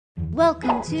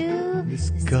Welcome to the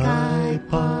Sky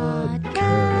Podcast.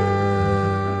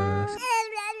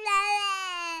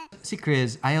 Si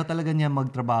Chris, ayaw talaga niya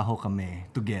magtrabaho kami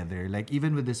together. Like,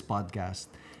 even with this podcast,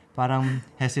 parang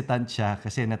hesitant siya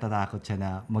kasi natatakot siya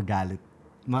na magalit.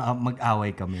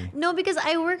 Mag-away kami. No, because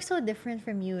I work so different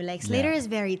from you. Like, Slater is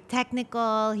very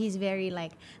technical. He's very,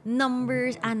 like,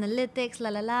 numbers, analytics,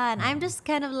 la. And I'm just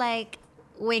kind of like,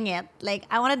 wing it. Like,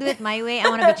 I want to do it my way. I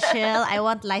want to be chill. I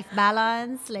want life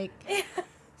balance. Like,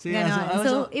 So, I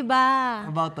was iba.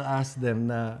 about to ask them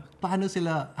na, paano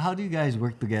sila, how do you guys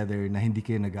work together na hindi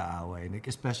kayo nag-aaway? Like,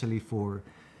 especially for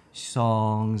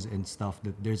songs and stuff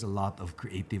that there's a lot of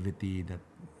creativity that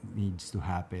needs to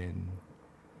happen.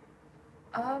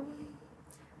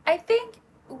 I think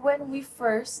when we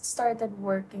first started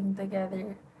working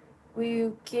together,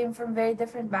 we came from very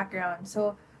different backgrounds.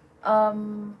 So,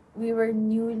 we were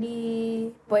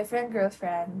newly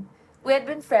boyfriend-girlfriend. We had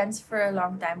been friends for a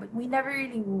long time, but we never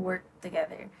really worked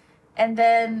together. And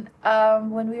then,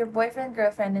 when we were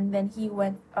boyfriend-girlfriend, and then he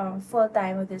went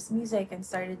full-time with his music and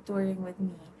started touring with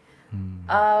me,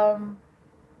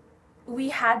 we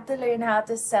had to learn how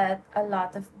to set a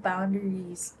lot of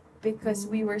boundaries because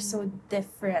we were so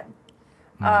different.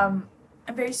 I'm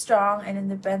very strong and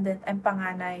independent. I'm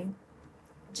panganay.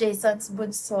 Jason's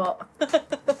bunso.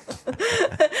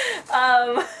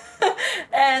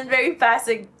 And very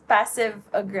passive-aggressive.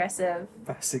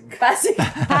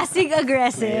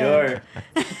 Passive-aggressive. Mayor.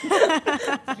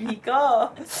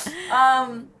 Rico.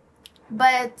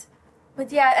 But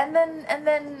yeah, and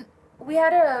then we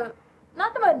had a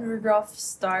not a rough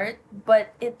start,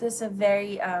 but it was a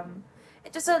very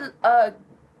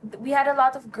we had a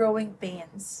lot of growing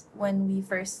pains when we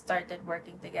first started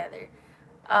working together.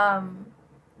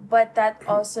 But that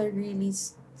also really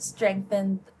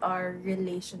strengthened our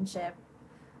relationship,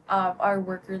 our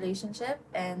work relationship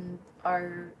and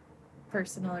our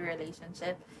personal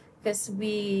relationship, because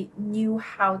we knew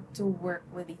how to work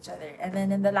with each other. And then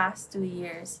in the last 2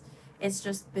 years, it's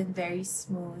just been very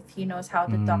smooth. He knows how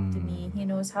to talk to me. He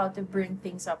knows how to bring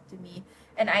things up to me.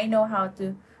 And I know how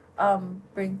to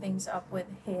bring things up with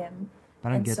him.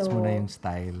 Parang And gets so, mo na yung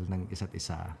style ng isa't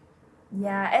isa.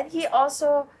 Yeah, and he's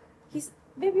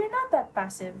babe, you're not that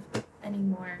passive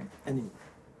anymore.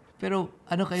 Pero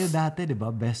ano kayo dati, di ba?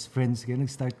 Best friends kayo.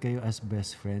 Nag-start kayo as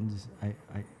best friends.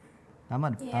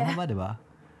 Tama ba, di ba?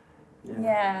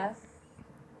 Yeah.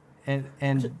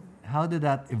 And how did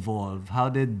that evolve? How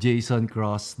did Jason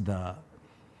cross the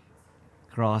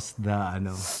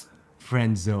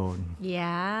friend zone?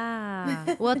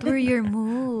 Yeah. What were your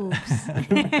moves?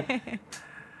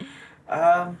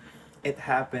 It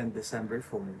happened December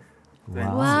 4,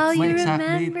 Wow, you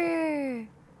Exactly. remember.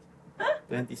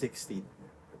 2016.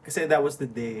 Kasi that was the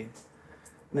day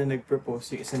na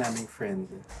nag-propose yung isa naming friend.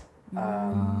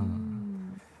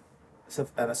 Sa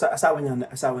asawa na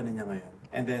niya ngayon.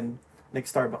 And then,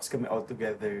 nag-Starbucks kami all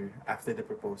together after the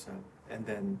proposal. And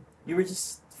then, you were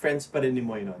just friends pa rin ni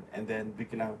Moy nun. And then,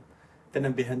 biglang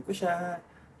tinambihan ko siya.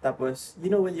 Tapos, you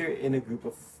know when you're in a group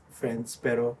of friends,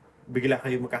 pero bigla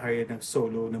kayo magkakaroon ng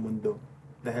solo na mundo.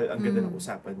 Dahil ang ganda ng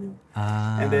usapan niyo.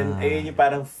 And then, ayun yung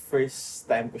parang first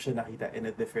time ko siya nakita in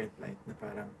a different light. Na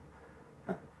parang,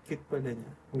 cute pala niya.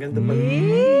 Ang ganda pala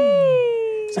niya.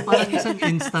 So parang isang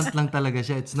instant lang talaga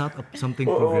siya. It's not something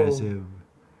progressive.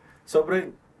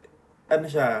 Sobrang,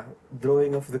 siya,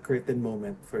 drawing of the curtain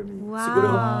moment for me. Wow. Siguro,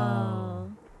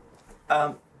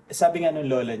 sabi nga nung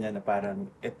lola niya na parang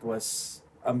it was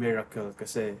a miracle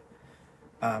kasi,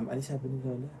 ano sabi ni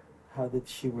lola? How did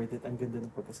she word it? Ang ganda ng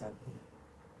pagkasabi niya.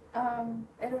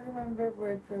 I don't remember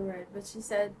word for word, but she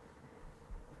said,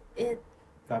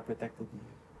 God protected you.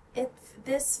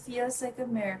 This feels like a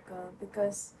miracle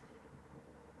because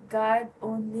God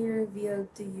only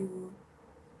revealed to you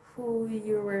who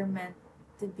you were meant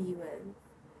to be with.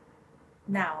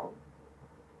 Now.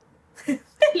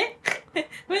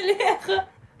 Mali ako.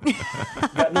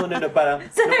 Parang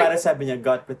sabi niya,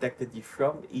 God protected you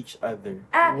from each other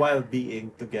while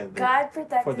being together. God For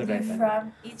protected the right you time.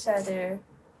 from each other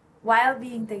while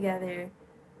being together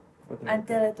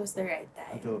until it was the right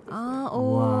time.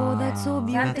 Oh, that's so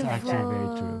beautiful. That's actually very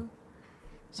true.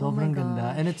 Sobrang my ganda.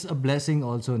 gosh. And it's a blessing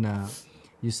also na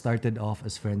you started off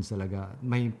as friends talaga.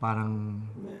 May parang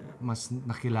mas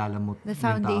nakilala mo. The yung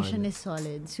tao. foundation is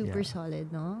solid. Super Yeah.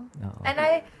 solid, no? Oo.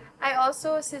 And I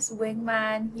also, as his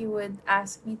wingman, he would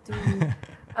ask me to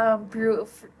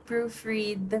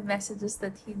proofread the messages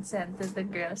that he'd sent to the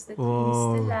girls that he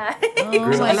used to like.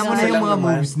 Oh my Alam mo na God. yung mga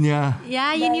Naman. moves niya.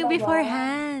 Yeah, you knew Dalawa.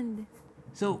 beforehand.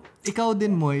 So, ikaw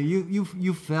din mo,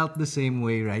 you felt the same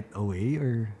way right away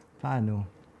or paano?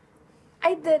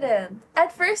 I didn't.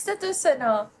 At first, it was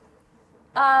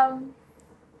Um,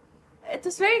 it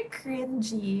was very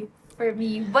cringy for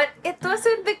me, but it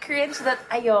wasn't the cringe that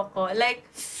ayoko. Like,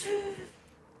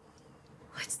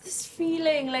 what's this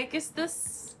feeling? Like,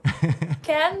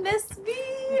 can this be?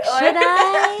 Should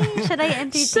I? Should I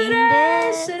entertain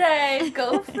this? Should I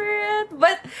go for it?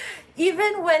 But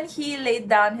even when he laid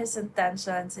down his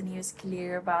intentions and he was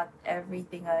clear about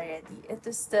everything already, it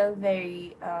was still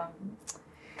very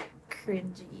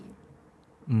cringy.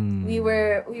 Mm. We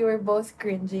were both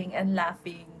cringing and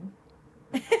laughing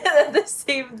at the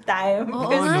same time. Oo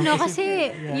Oo, nga, no, no?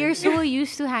 kasi- Kasi you're so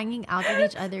used to hanging out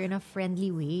with each other in a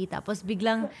friendly way. Tapos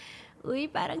biglang, uy,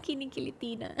 parang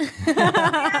kinikiliti na.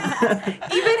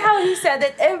 Even how he said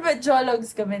it,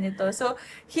 jologs kami nito. So,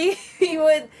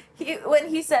 when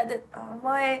he said it, oh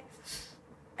my,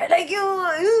 I like you.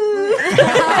 Oh,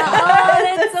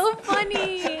 that's so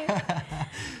funny.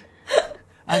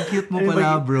 Ang cute mo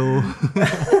pala, bro.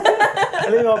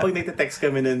 Alam mo, pag nagte-text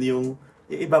kami nun, yung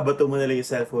ibabato mo na lang yung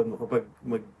cellphone mo kapag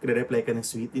magre-reply ka ng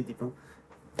sweet, yung tipong,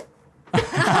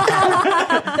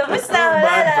 Tapos na, wala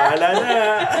na. bahala na.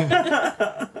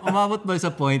 Umabot ba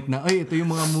sa point na, ay, ito yung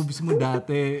mga moves mo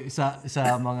dati sa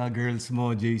mga girls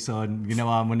mo, Jason,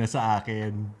 ginawa mo na sa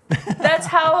akin. That's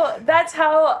how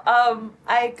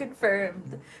I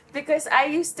confirmed, because I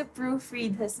used to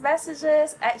proofread his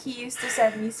messages. He used to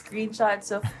send me screenshots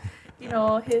of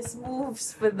his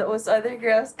moves with those other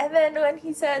girls, and then when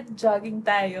he said jogging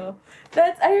tayo,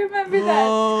 I remember that.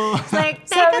 Oh. It's like,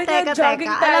 Sabi teka, niya, jogging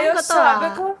alam tayo, ko to sabi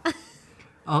ah. ko,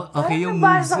 Okay yung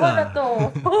parang moves nabasa ko na to.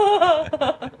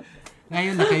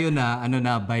 Ngayon na kayo na,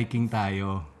 biking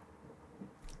tayo.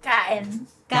 Kain.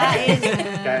 Kain na.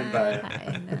 Kain tayo.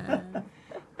 Kain na.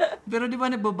 Pero di ba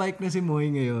nagbabike na si Moy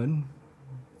ngayon?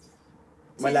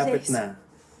 Malapit Jason. na.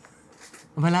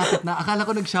 Malapit na. Akala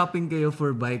ko nag-shopping kayo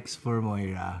for bikes for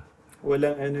Moira.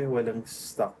 Walang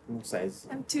stock ng size.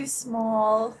 I'm too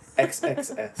small.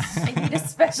 XXS. I need a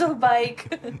special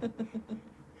bike.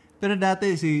 Pero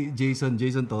dati si Jason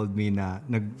told me na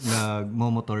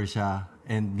nagmomotor siya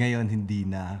and ngayon hindi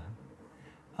na.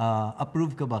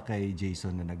 Approve ka ba kay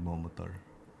Jason na nagmomotor?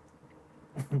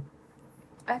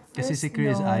 At Kasi first, si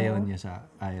Chris no. ayaw niya.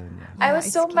 I was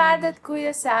it's so scary. mad at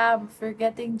Kuya Sam for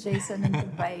getting Jason into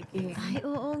biking. Ay,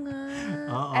 oo nga.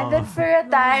 Oo. And then for a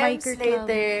time biker club.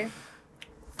 later,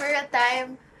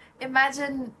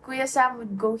 imagine Kuya Sam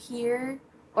would go here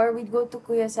or we'd go to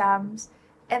Kuya Sam's,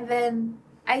 and then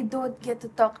I don't get to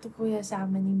talk to Kuya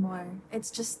Sam anymore. It's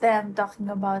just them talking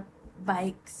about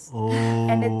bikes. Oh.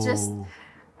 And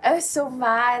I was so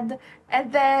mad. And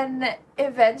then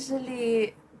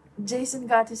eventually Jason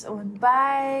got his own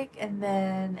bike, and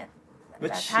then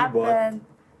Which that she bought. happened.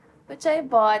 Which I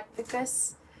bought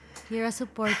because You're a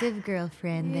supportive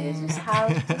girlfriend you then. just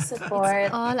have to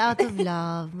support. All out of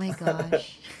love. My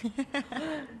gosh.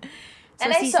 And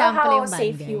I si saw Sam pala how yung bad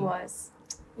safe guy. he was.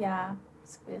 Yeah,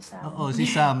 it's Kuya Sam. Oo, si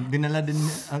Sam, dinala din,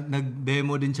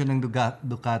 nag-demo din siya ng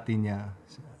Ducati niya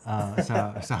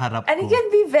sa harap And ko. he can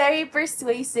be very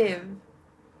persuasive.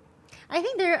 I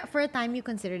think for a time you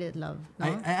considered it love, no?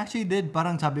 I actually did.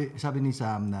 Parang sabi ni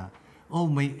Sam na, oh,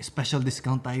 may special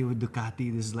discount tayo with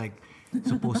Ducati. This is like,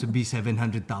 supposed to be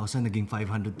 700,000, naging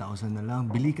 500,000 na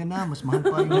lang. Bili ka na, mas mahal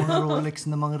pa yung mga Rolex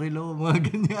na mga relo, mga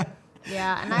ganyan.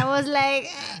 Yeah, and I was like,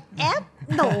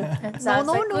 no. sounds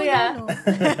No, like no, Kuya. no.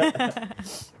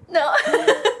 No.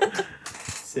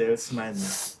 Salesman.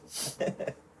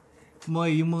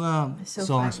 Moy, yung mga So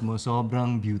songs fun. mo,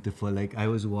 sobrang beautiful. Like, I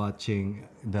was watching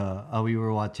we were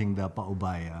watching the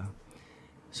Paubaya.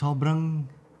 Sobrang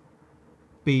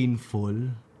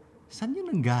painful. Saan yun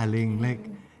nanggaling? Like,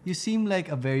 you seem like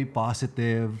a very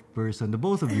positive person. The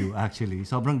both of you, actually.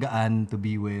 Sobrang gaan to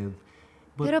be with.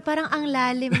 But Pero parang ang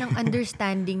lalim ng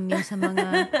understanding niyo sa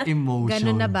mga emotions.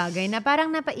 ganun na bagay na parang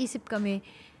napaisip kami,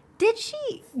 did she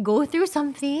go through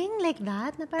something like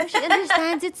that? Na parang she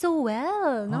understands it so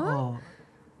well, no? Oo.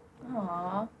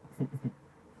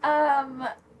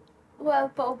 Aww.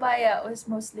 Well, Paubaya was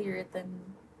mostly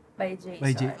written by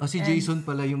Jason. Si And Jason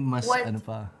pala yung mas What- ano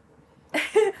pa.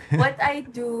 what I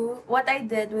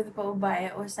did with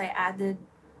Paubaya was I added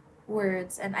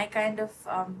words and I kind of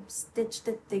stitched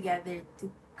it together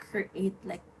to create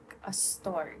like a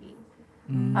story.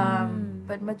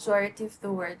 But majority of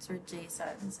the words were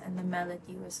Jason's and the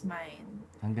melody was mine.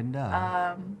 Ang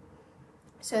ganda.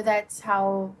 So that's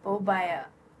how Paubaya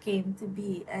came to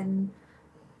be. And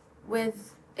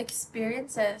with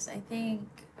experiences, I think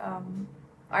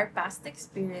our past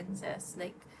experiences,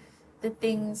 like the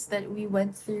things that we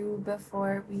went through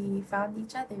before we found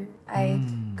each other. I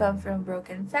come from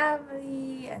broken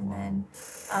family, and then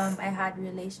I had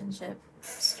relationship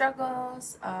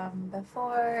struggles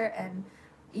before, and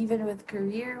even with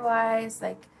career wise,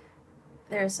 like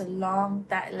there's a long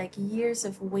that like years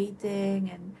of waiting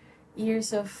and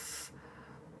years of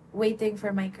waiting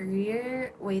for my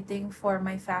career, waiting for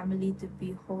my family to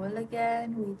be whole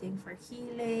again, waiting for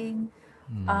healing,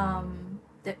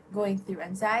 going through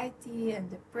anxiety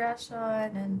and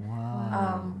depression and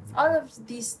Wow. all of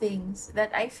these things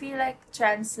that I feel like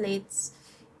translates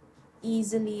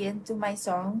easily into my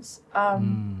songs.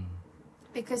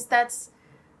 Because that's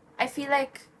I feel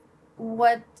like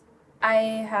what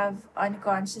I have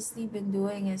unconsciously been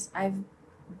doing is I've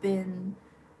been,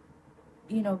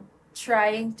 you know,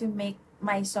 trying to make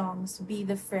my songs be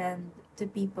the friend to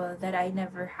people that I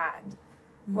never had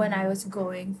when I was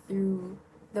going through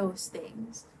those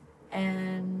things.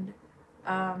 And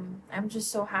I'm just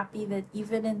so happy that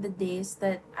even in the days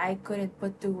that I couldn't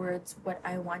put to words what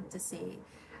I want to say,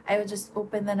 I would just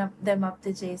open them up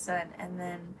to Jason, and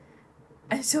then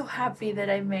I'm so happy that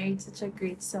I married such a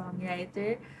great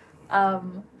songwriter,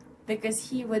 um,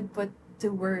 because he would put to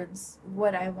words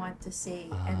what I want to say,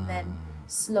 and then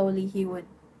slowly he would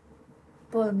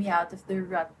pull me out of the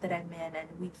rut that I'm in, and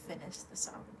we'd finish the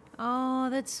song. Oh,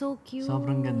 that's so cute.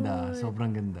 Sobrang ganda.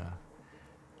 Sobrang ganda.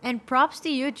 And props to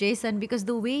you, Jason, because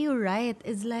the way you write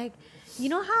is like, you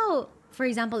know how, for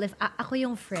example, if ako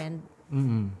yung friend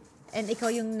and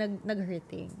ikaw yung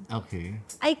nag-hurting, Okay.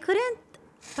 I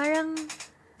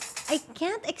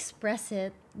can't express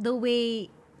it the way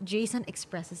Jason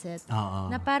expresses it. Oo.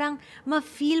 Na parang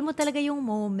ma-feel mo talaga yung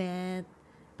moment.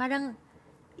 Parang,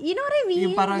 you know what I mean?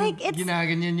 Yung parang like it's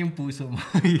ginaganyan yung puso mo.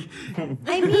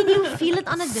 I mean, you feel it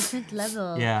on a different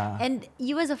level. Yeah. And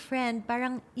you as a friend,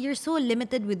 parang you're so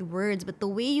limited with words, but the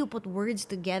way you put words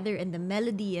together and the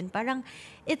melody and parang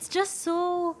it's just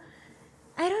so,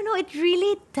 I don't know, it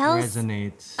really tells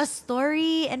Resonates. a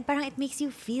story and parang it makes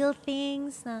you feel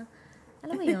things na,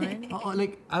 alam mo yun? Oo,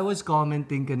 like, I was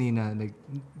commenting kanina, like,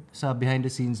 sa behind the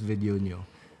scenes video nyo,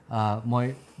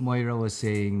 Moira was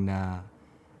saying na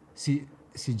si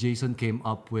Jason came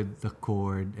up with the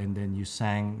chord and then you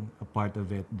sang a part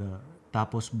of it,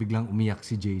 tapos biglang umiyak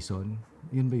si Jason.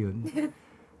 Yun ba yun?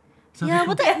 Sabi Yeah,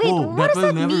 ko, wait, "Oh, what does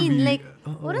will that never mean? be-" Like,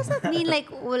 Oo. what does that mean? Like,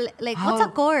 like How- what's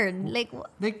a chord? Like,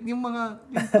 Like, yung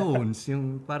tones,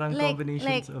 yung parang like,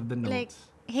 combinations of the notes. Like,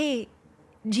 hey,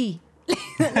 G.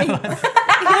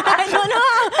 I don't know.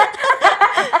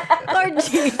 Or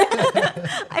G.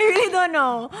 I really don't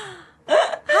know.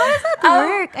 How does that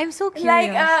work? I'm so curious.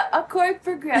 Like a chord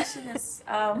progression is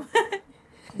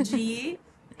G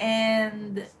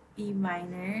and E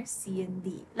minor, C and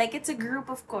D. Like it's a group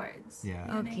of chords. Yeah,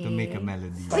 Okay. to make a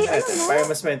melody. Wait, Para, ano mo? para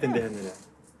mas maintindihan nila.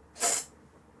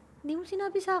 Hindi mo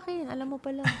sinabi sa akin. Alam mo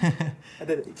pala.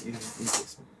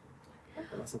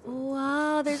 Oh,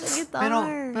 wow, there's a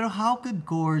guitar. Pero how could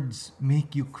chords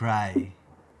make you cry?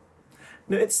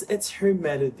 No, it's her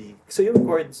melody. So yung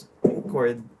chord,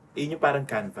 yun yung parang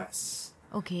canvas.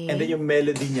 Okay. And then yung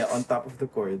melody niya on top of the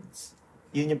chords,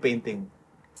 yun yung painting.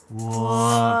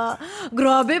 Wow.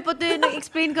 Grabe, pati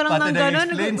nag-explain ka lang ng gano'n.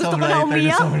 Gusto ko na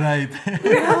umiyak. songwriter.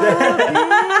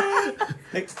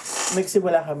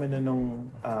 Nagsimula kami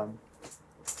nung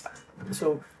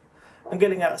so ang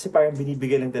galing nga kasi parang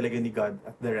binibigay lang talaga ni God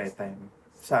at the right time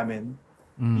sa amin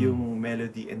yung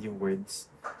melody and yung words.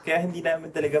 Kaya hindi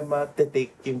namin talaga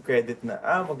ma-take yung credit na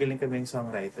magaling kami yung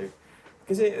songwriter.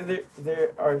 Kasi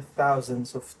there are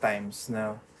thousands of times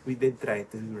na we did try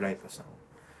to write a song.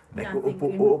 Like,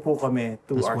 uupo kami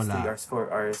 2 Tas hours, wala. 3 hours, 4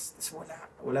 hours. Tapos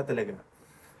wala talaga.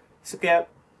 So,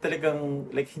 kaya talagang,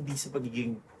 like, hindi sa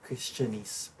pagiging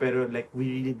Christianese, pero like,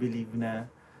 we really believe na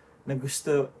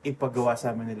gusto ipagawa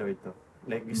sa amin ni Lord to.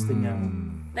 Like, gusto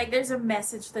niyang, Like there's a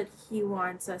message that he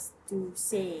wants us to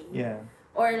say. yeah.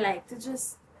 Or like to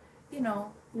just,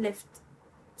 lift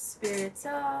spirits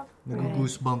up.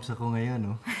 Nag-goosebumps ako ngayon,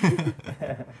 no?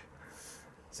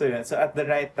 So, yeah. So, at the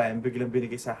right time, biglang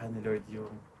binigay sa akin ni Lord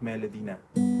yung melody na.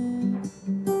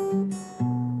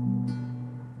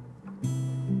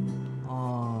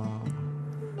 Oh.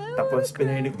 Tapos,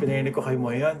 pinarinig ko kay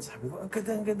Mo yun. Sabi ko, ang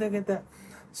ganda.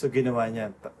 So, ginawa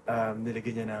niya,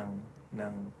 nilagyan niya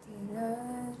ng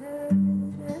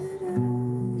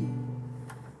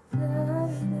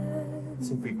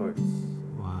simple chords.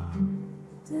 Wow.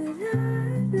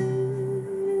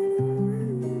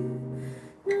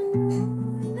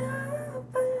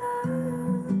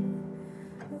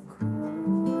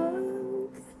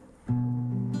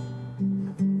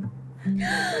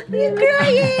 You're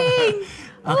crying!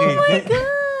 Okay. Oh my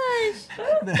gosh!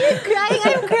 You're crying!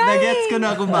 I'm crying! Nagets ko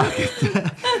na kung bakit.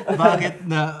 Bakit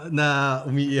na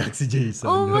umiiyak si Jason?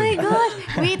 Oh my gosh!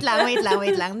 Wait lang.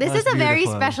 This That's is a very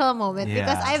beautiful. special moment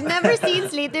because Yeah. I've never seen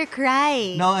Slater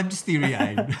cry. No, I'm just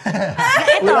teary-eyed.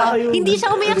 Ito, Wala kayong- hindi siya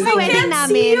umiyak sa I wedding Can't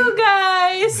namin. see you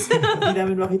guys! Hindi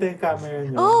namin makita yung camera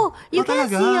niyo. Oh, you Oh, can't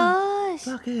talaga? see us.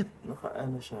 Bakit?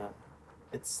 Naka-ano siya.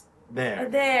 It's there.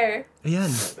 There. Ayan.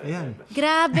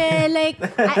 Grabe, like,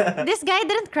 this guy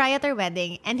didn't cry at our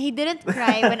wedding and he didn't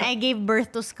cry when I gave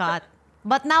birth to Scott.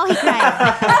 But now he cried.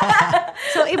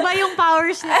 So, iba yung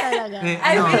powers niya talaga.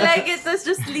 I feel like it was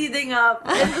just leading up.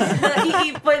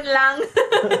 Naiipon lang.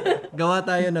 Gawa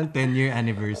tayo ng 10-year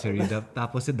anniversary.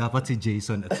 Tapos dapat si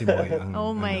Jason at si Moy ang...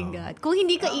 Oh my ano. God. Kung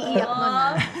hindi ka iiyak nun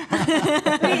ah.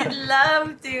 We'd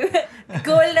love to.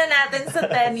 Goal na natin sa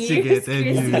 10 Sige, 10 years.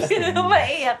 years, 10 years.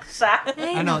 Maiyak siya.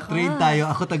 Ay, Ano, nako. trade tayo.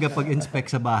 Ako tagapag-inspect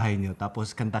sa bahay niyo.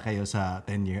 Tapos kanta kayo sa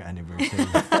 10-year anniversary.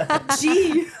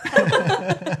 Gee!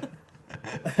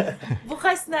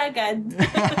 Bukas na agad.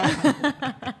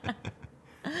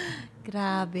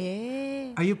 Grabe.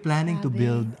 Are you planning to Grabe.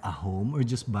 build a home or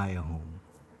just buy a home?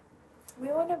 We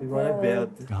wanna We wanna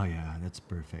build. Oh yeah, that's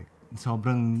perfect.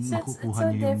 Sobrang So it's makukuha so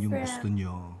niyo yung different. gusto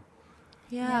niyo.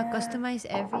 Yeah, Yeah. customize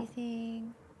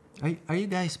everything. Are you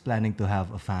guys planning to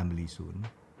have a family soon?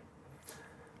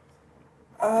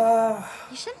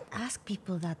 You shouldn't ask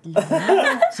people that, Lina.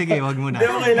 Sige, wag muna. Hindi,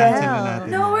 okay lang. Cancel na natin.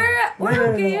 No, we're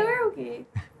No. okay. We're okay.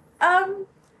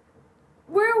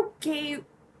 We're okay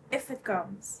if it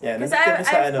comes. Yeah, Because nandito I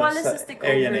sa have ano, sa polycystic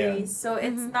area na yun. ovaries, so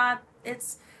it's not.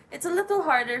 It's a little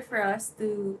harder for us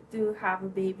to have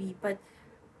a baby, but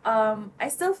I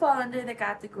still fall under the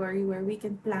category where we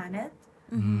can plan it.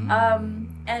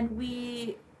 And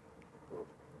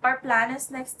our plan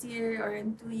is next year or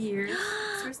in 2 years.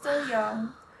 So we're still young.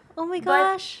 Oh my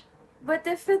But- gosh. But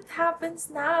if it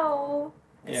happens now,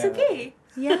 it's Yeah. okay.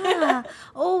 Yeah.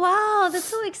 Oh wow, that's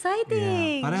so Yeah.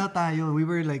 exciting. Pareho tayo. We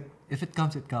were like, if it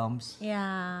comes, it comes.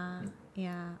 Yeah.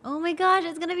 Yeah. Oh my gosh,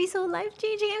 it's gonna be so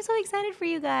life-changing. I'm so excited for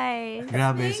you guys.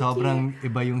 Grabe, Thank sobrang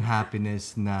iba yung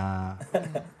happiness na,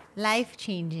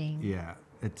 Life-changing. yeah,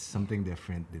 it's something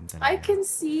different din talaga. I can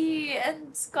see,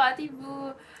 and Scotty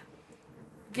Boo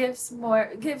gives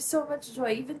so much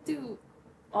joy even to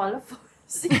all of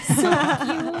us. He's so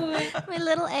cute. My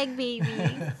little egg baby.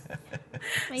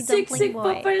 My Siksik dumpling pa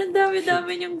boy. parang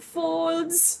dami-dami niyang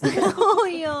folds. Oh,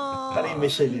 yeah. Parang yung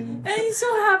Michelin. And he's so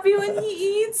happy when he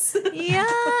eats.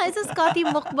 Yeah, it's a Scotty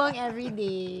mukbang every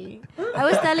day. I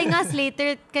was telling us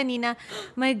later kanina,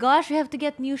 my gosh, we have to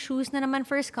get new shoes na naman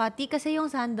for Scotty kasi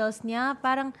yung sandals niya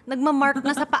parang nagmamark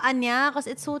na sa paa niya because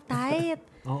it's so tight.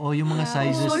 Oo, yung mga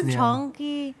sizes So niya.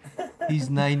 chunky. He's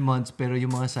 9 months pero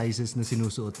yung mga sizes na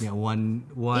sinusuot niya, 18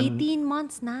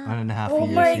 months na. 1.5 Oh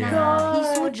years. my yeah. God.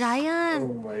 He's so giant.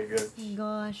 Oh my God. Oh my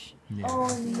gosh. Yeah. Oh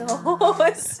no,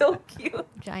 it's so cute.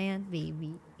 Giant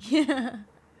baby.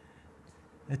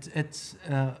 It's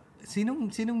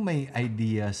sinong may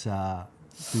idea sa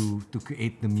to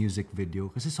create the music video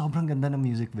kasi sobrang ganda ng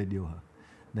music video ha.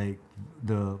 Like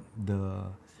the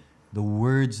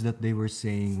words that they were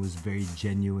saying was very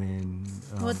genuine.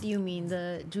 What do you mean?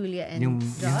 The Julia and Yung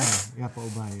Josh? yeah,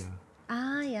 Paubaya.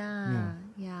 Ah,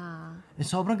 yeah. Eh,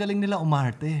 sobrang galing nila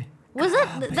umarte. Was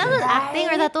that was acting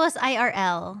or that was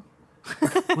IRL?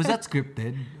 Was that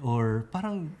scripted or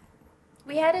parang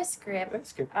We had a script.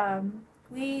 That's good.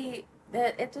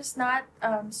 It was not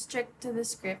strict to the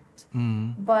script,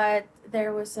 mm, but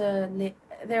there was a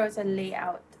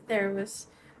layout. There was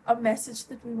a message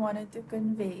that we wanted to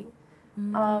convey.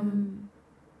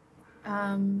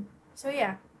 So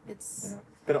yeah, it's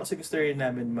Pero kasi gusto rin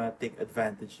namin ma-take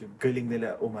advantage yung galing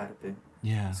nila umarte.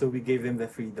 yeah. So we gave them the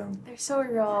freedom. they're so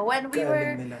raw.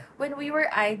 Galing nila. When we were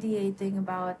ideating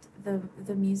about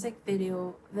the music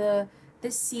video, the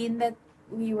scene that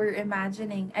we were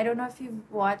imagining. I don't know if you've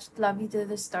watched Love You to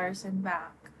the Stars and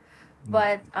Back,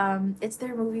 but it's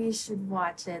their movie. You should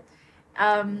watch it.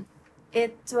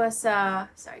 It was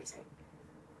sorry.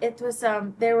 It was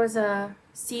there was a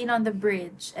scene on the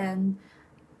bridge, and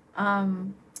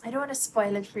I don't want to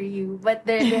spoil it for you, but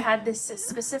they had this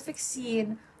specific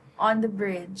scene on the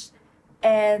bridge,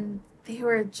 and they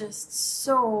were just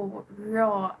so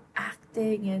raw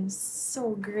acting and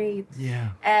so great.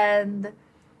 Yeah. And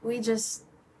we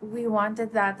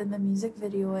wanted that in the music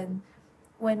video, and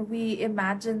when we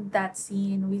imagined that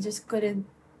scene, we just couldn't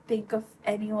think of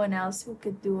anyone else who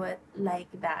could do it like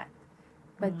that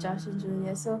but Josh and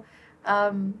Julia. So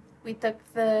we took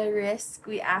the risk,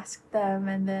 we asked them,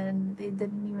 and then they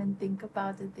didn't even think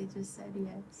about it, they just said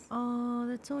yes. Oh,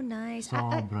 that's so nice.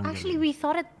 Sobrang Actually, galing. we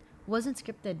thought it wasn't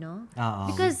scripted, no? Oo.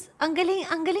 Because ang galing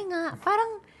nga.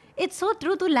 Parang it's so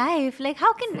true to life. Like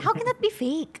how can that be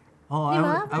fake? Oh, Di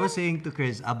ba? I was saying to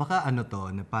Chris, baka ano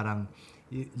to, na parang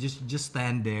just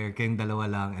stand there, kayong dalawa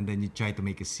lang, and then you try to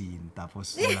make a scene,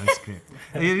 tapos walang script.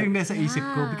 Ayun yung nasa isip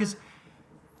ko, Yeah. because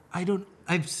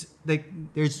like,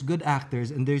 there's good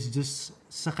actors, and there's just,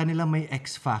 sa kanila may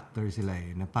X factor sila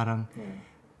na parang,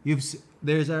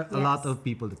 there's a lot Yes. of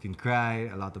people that can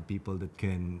cry, a lot of people that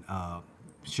can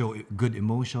show good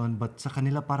emotion, but sa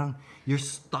kanila parang you're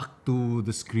stuck to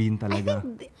the screen talaga.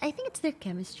 I think it's their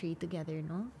chemistry together,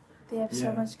 no? They have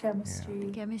so Yeah. much The chemistry.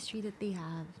 chemistry that they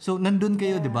have. So nandun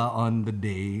kayo, Yeah. 'di ba, on the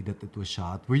day that it was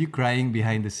shot? Were you crying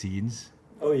behind the scenes?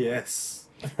 Oh, yes.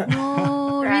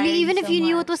 No, really? Crying Even if so you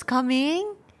knew it much. was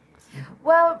coming?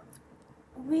 Well,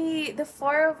 the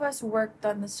four of us worked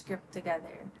on the script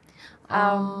together.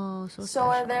 Oh, so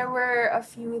So special. there were a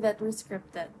few that were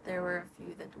scripted. There were a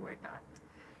few that were not.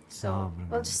 So Sobrang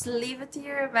we'll ganda. just leave it to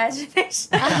your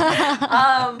imagination.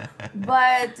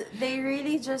 But they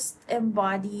really just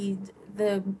embodied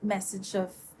the message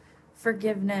of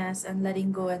forgiveness and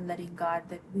letting go and letting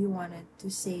God that we wanted to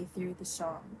say through the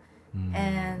song.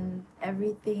 And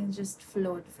everything just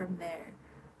flowed from there.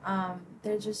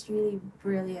 They're just really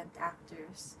brilliant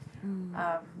actors.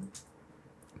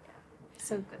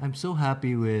 So good. I'm so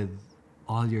happy with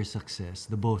all your success,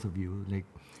 the both of you. Like,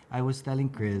 I was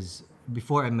telling Chris,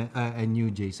 before I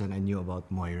knew Jason, I knew about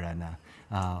Moira na.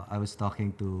 I was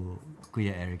talking to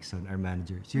Kuya Erickson, our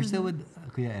manager. So you're still with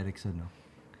Kuya Erickson, no?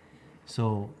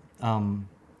 So,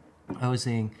 I was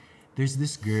saying, there's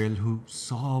this girl who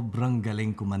sobrang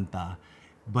galing kumanta,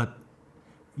 but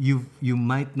you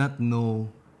might not know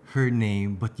her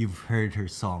name, but you've heard her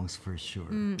songs for sure.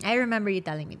 I remember you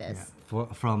telling me Yeah, this.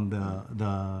 from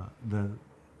the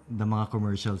mga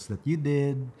commercials that you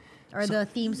did. Or the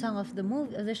theme song of the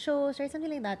movie, of the shows, or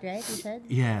something like that, right? You said?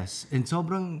 Yes, and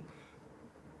sobrang,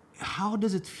 how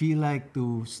does it feel like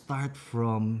to start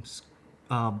from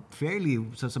fairly,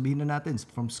 sasabihin na natin,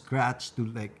 from scratch to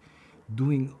like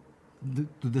doing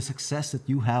to the success that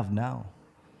you have now?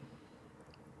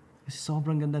 Kasi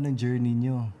sobrang ganda ng journey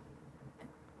nyo.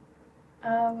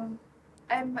 I'm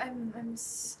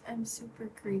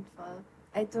super grateful.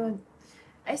 I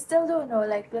still don't know,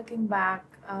 like looking back,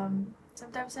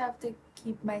 sometimes I have to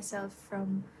keep myself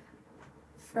from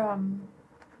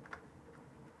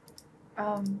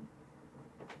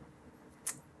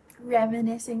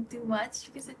reminiscing too much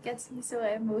because it gets me so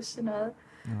emotional.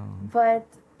 No. But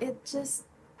it just,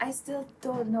 I still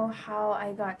don't know how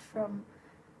I got from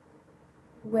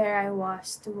where I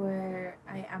was to where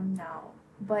I am now.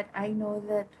 But I know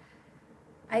that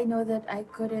I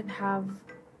couldn't have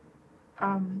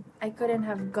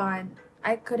gone,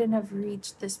 I couldn't have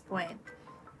reached this point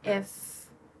if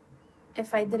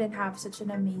I didn't have such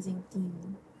an amazing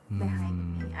team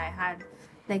behind me. I had,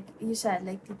 like you said,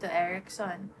 like Tito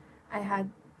Erickson, I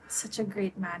had such a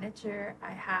great manager.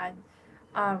 I had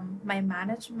my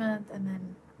management, and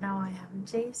then now I have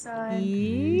Jason.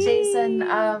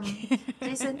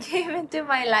 Jason came into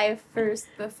my life first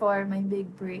before my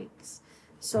big breaks.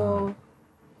 So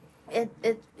he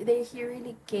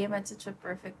really came at such a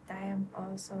perfect time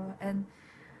also. And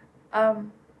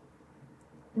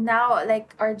now,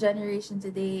 like our generation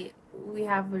today, we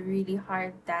have a really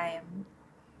hard time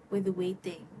with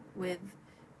waiting, with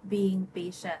being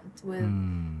patient, with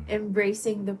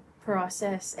embracing the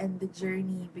process and the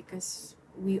journey, because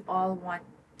we all want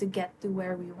to get to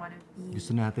where we want to be.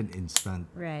 Gusto natin instant.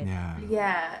 Right.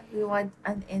 Yeah, we want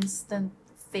an instant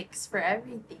fix for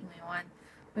everything.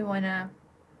 We want to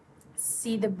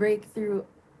see the breakthrough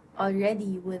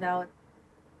already without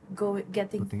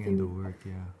getting Putting in the through work,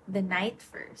 yeah. the night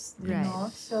first, you Right. know.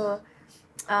 So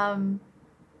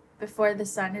before the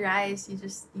sunrise, you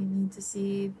need to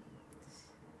see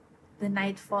the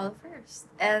nightfall first.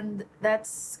 And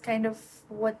that's kind of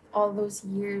what all those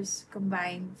years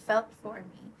combined felt for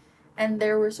me. And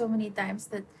there were so many times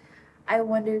that I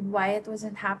wondered why it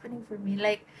wasn't happening for me.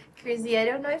 Like, Crazy, I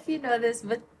don't know if you know this,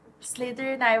 but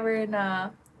Slater and I were in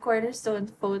a Cornerstone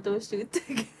photo shoot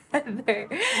together.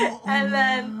 And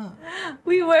then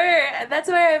that's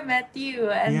where I met you.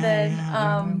 And yeah, then yeah,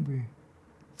 I remember.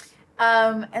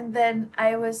 and then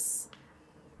I was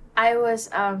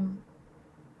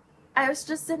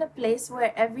just in a place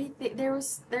where everything there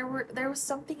was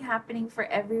something happening for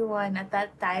everyone at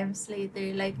that time,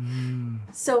 Slater. Like,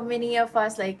 so many of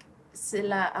us, like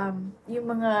sila yung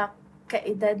mga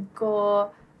kaedad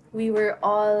ko, we were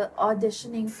all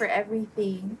auditioning for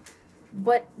everything,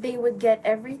 but they would get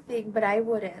everything, but I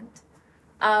wouldn't.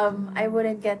 I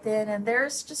wouldn't get in, and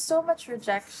there's just so much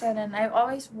rejection, and I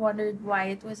always wondered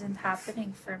why it wasn't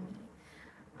happening for me.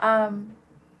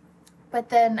 But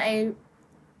then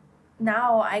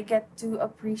now I get to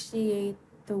appreciate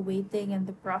the the waiting and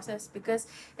the process, because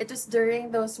it was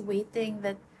during those waiting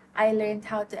that I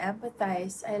learned how to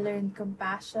empathize. I learned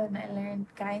compassion. I learned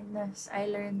kindness.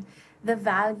 I learned the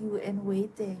value in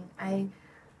waiting.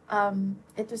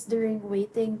 It was during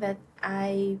waiting that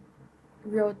I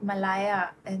wrote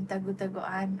Malaya and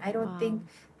Tagutagoan. I don't Wow. think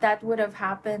that would have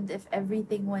happened if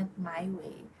everything went my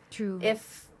way. True.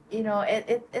 If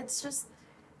it's just,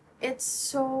 it's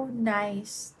so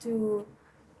nice to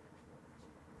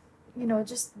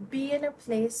just be in a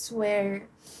place where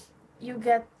you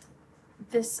get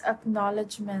this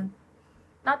acknowledgement,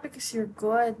 not because you're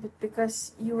good, but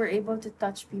because you were able to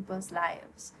touch people's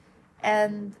lives.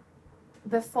 And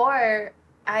before,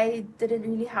 I didn't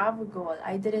really have a goal.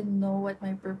 I didn't know what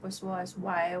my purpose was,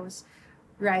 why I was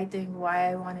writing,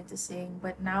 why I wanted to sing.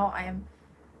 But now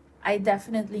I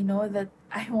definitely know that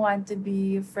I want to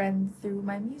be a friend through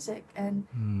my music. And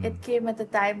it came at a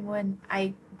time when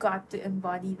I got to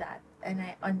embody that and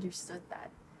I understood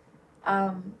that.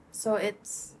 So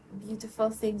it's beautiful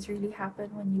things really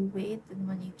happen when you wait and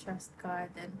when you trust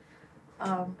God. And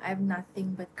I have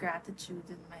nothing but gratitude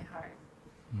in my heart.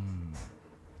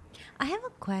 I have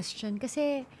a question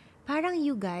kasi parang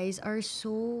you guys are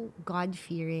so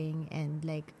God-fearing and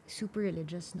like super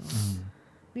religious, no?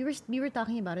 We were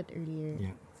talking about it earlier.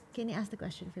 Yeah. Can you ask the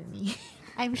question for me?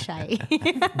 I'm shy.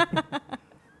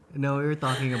 No, we were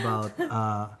talking about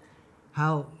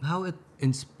how it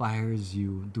inspires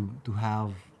you to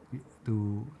have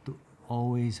to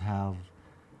always have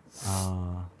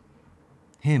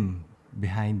him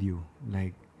behind you.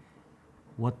 Like,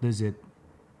 what does it?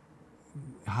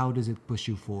 How does it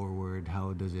push you forward?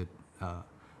 How does it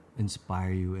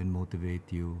inspire you and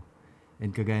motivate you?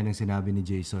 And kagaya ng sinabi ni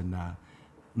Jason na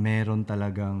meron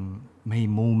talagang may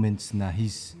moments na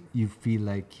you feel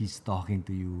like he's talking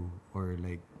to you or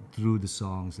like through the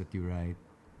songs that you write.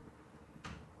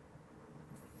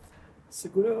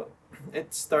 Siguro,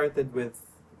 it started with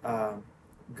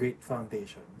great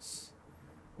foundations.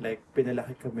 Like,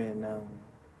 pinalaki kami ng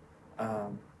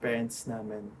parents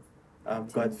namin.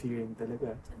 God-fearing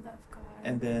talaga. To love God.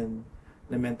 And then,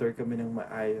 na-mentor kami ng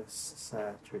maayos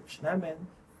sa church namin.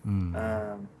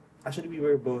 Actually, we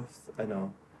were both,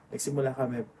 nagsimula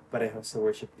kami pareho sa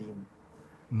worship team.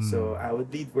 So, I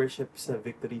would lead worship sa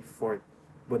Victory Fort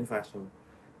Bonifacio.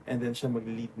 And then siya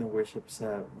mag-lead ng worship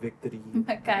sa Victory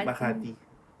Makati.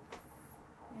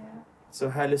 Yeah. So,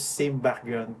 halos same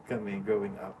background kami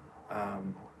growing up.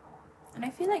 And I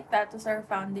feel like that was our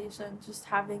foundation, just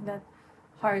having that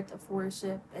heart of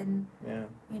worship and, Yeah.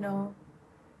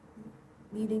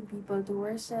 leading people to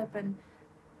worship. And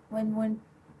when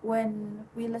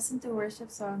we listen to worship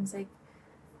songs, like,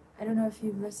 I don't know if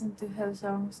you've listened to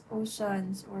Hillsong's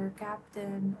Oceans or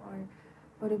Captain or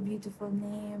What a Beautiful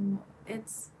Name.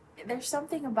 There's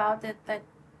something about it that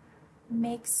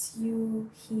makes you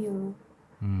heal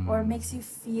or makes you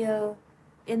feel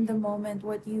in the moment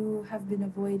what you have been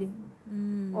avoiding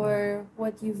or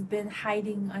what you've been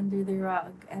hiding under the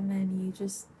rug, and then you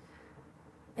just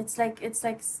it's like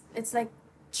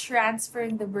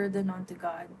transferring the burden onto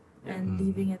God and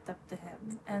leaving it up to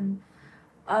him. And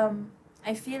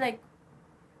I feel like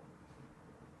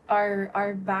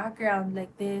our background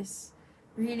like this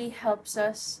really helps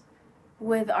us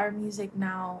with our music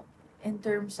now, in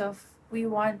terms of we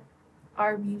want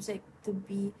our music to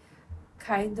be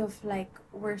kind of like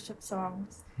worship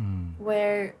songs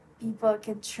where people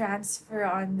can transfer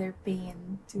on their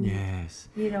pain to Yes.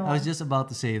 I was just about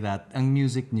to say that ang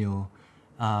music nyo,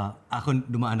 ako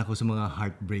dumaan ako sa mga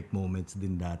heartbreak moments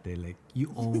din dati. Like, you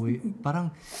always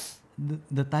parang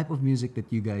the type of music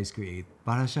that you guys create,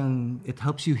 para siyang it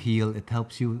helps you heal, it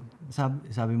helps you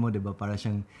sabi mo 'di ba, para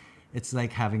siyang it's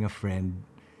like having a friend.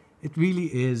 It really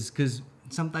is, because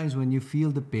sometimes when you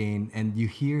feel the pain and you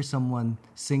hear someone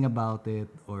sing about it,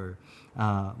 or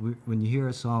when you hear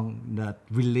a song that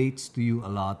relates to you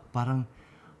a lot, parang,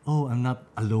 oh, I'm not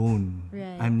alone.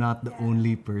 Right. I'm not the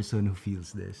only person who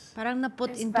feels this. Parang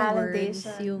na-put There's into words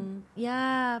validation.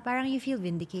 yung, parang you feel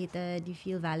vindicated, you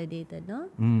feel validated,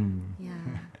 no?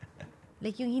 Yeah.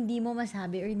 Like yung hindi mo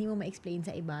masabi or hindi mo ma-explain sa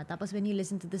iba. Tapos when you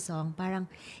listen to the song, parang,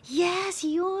 yes,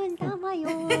 yun, tama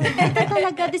yun. Ito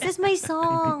talaga, this is my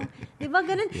song. Diba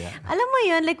ganun? Yeah. Alam mo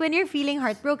yun, like when you're feeling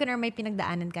heartbroken or may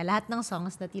pinagdaanan ka, lahat ng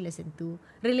songs that you listen to,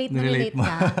 relate mo.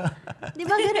 ka.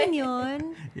 Diba ganun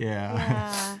yun? Yeah.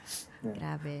 Yeah.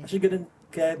 Grabe. Actually, ganun,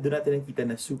 kaya doon natin nakita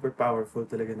na super powerful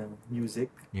talaga ng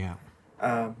music. Yeah.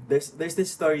 There's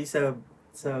this story sa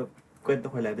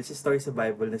kwento ko lang. There's a story sa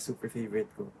Bible na super favorite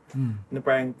ko. Na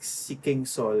parang si King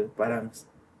Saul, parang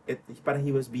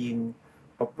he was being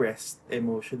oppressed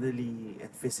emotionally and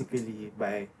physically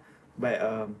by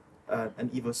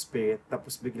an evil spirit.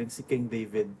 Tapos biglang si King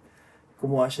David,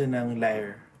 kumuha siya ng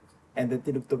lyre. And then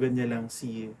tinugtugan niya lang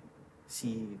si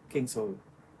King Saul.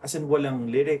 As in, walang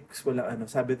lyrics, walang ano.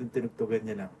 Sabi dun, tinugtugan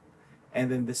niya lang. And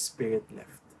then the spirit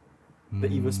left. The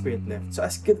evil spirit left. So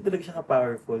as kid talaga siya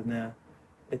ka-powerful na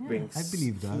it Yeah, brings I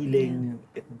believe that. healing,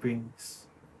 it brings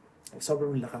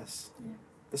sobrang lakas. Yeah.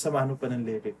 Tapos samahan mo pa ng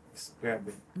lyrics.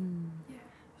 Grabe.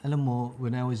 Alam mo,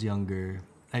 when I was younger,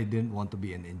 I didn't want to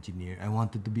be an engineer. I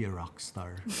wanted to be a rock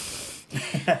star.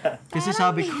 Kasi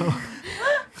sabi ko,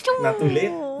 Not too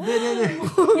late.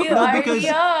 You No, are because-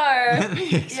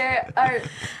 You're our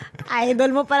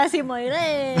Idol mo pala si Moira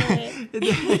eh.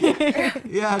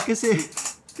 yeah, kasi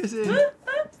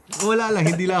wala lang,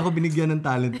 hindi lang ako binigyan ng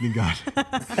talent ni God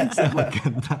sa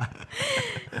magkanta.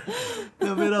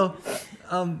 No, pero,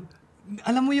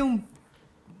 alam mo yung,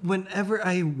 whenever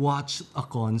I watch a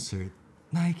concert,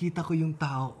 nakikita ko yung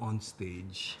tao on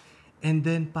stage. And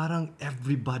then parang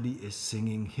everybody is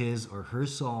singing his or her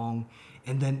song.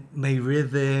 And then may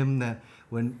rhythm na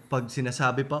pag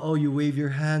sinasabi pa, oh, you wave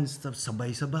your hands, tapos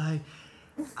sabay-sabay.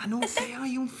 Ano kaya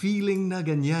yung feeling na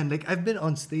ganyan? Like, I've been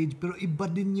on stage, pero iba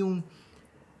din yung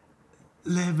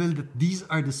level that these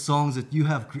are the songs that you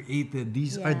have created.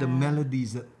 These are the Yeah.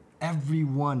 melodies that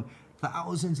everyone,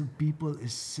 thousands of people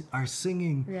are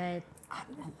singing. Right.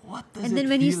 What does And it then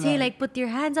when you feel say like? like put your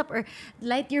hands up or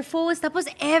light your phones, tapos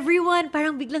everyone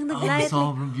parang biglang nag-light.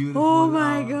 sobrang beautiful. Oh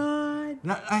my God.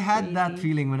 I had that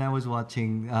feeling when I was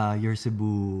watching your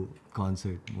Cebu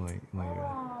concert, Moira.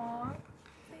 Aww.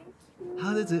 Thank you.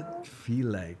 How does it feel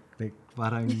like? Like,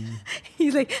 parang...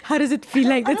 He's like, how does it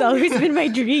feel like? That's always been my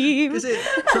dream. Kasi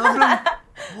sobrang...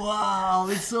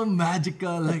 Wow! It's so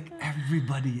magical. Like,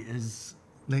 everybody is,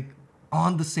 like,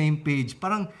 on the same page.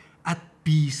 Parang at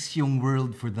peace yung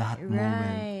world for that moment.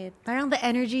 Right. Parang the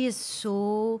energy is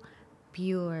so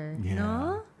pure, Yeah.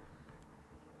 no?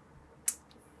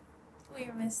 We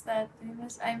miss that.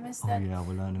 I miss Oh that yeah,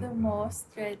 wala na. the most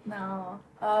right now.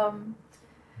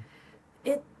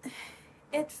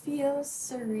 It feels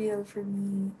surreal for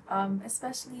me.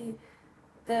 Especially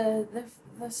the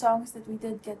songs that we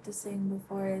did get to sing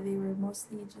before. They were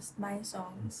mostly just my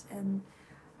songs, and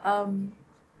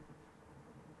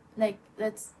like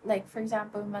for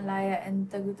example Malaya and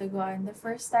Tagu-Taguan. The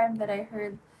first time that I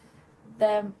heard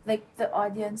them, like the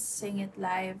audience sing it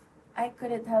live, I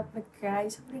couldn't help but cry.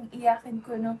 Sobrang iyakin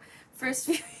ko nung first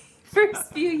few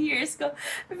first few years ko.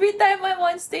 Every time I'm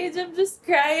on stage, I'm just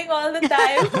crying all the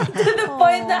time. To the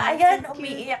point na, Aw, ayan, so cute.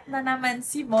 umiiyak na naman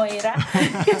si Moira.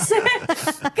 kasi,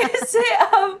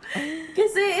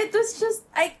 kasi it was just,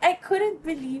 I couldn't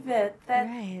believe it.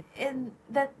 That Right.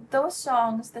 that those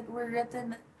songs that were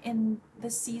written in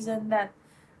the season that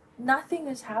nothing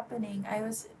was happening. I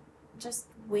was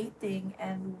just waiting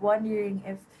and wondering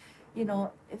if,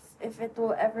 if it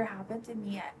will ever happen to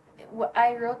me.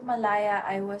 I wrote Malaya.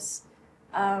 I was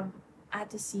at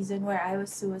a season where I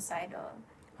was suicidal.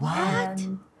 What?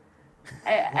 And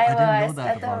I I didn't know was that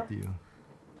at about you.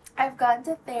 I've gone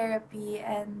to therapy,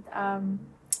 and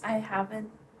I haven't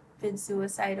been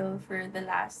suicidal for the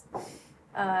last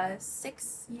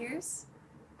 6 years.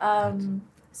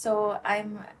 So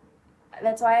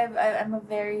that's why I'm a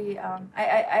very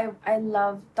I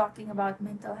love talking about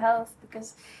mental health,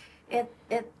 because it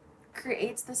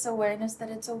creates this awareness that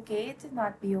it's okay to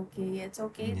not be okay. It's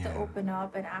okay to Yeah. open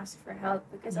up and ask for help,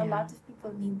 because a Yeah. lot of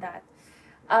people need that.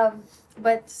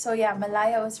 But so yeah,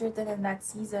 Malaya was written in that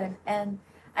season, and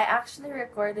I actually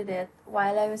recorded it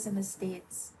while I was in the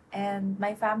States, and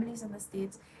my family's in the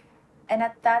States. And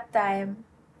at that time,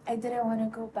 I didn't want to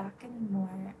go back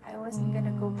anymore. I wasn't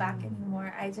gonna go back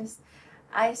anymore. I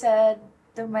said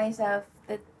to myself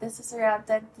that this is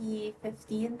around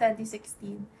 2015,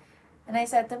 2016. And I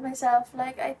said to myself,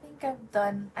 like, I think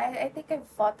I think I've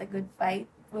fought a good fight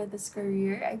with this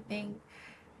career. I think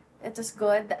it was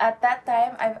good. At that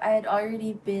time, I had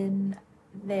already been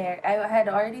there. I had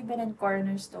already been in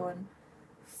Cornerstone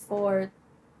for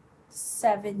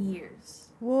 7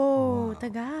 years. Whoa, Wow.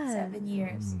 tagal. 7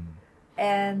 years. Mm.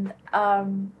 And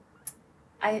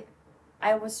I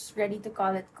I was ready to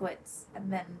call it quits, and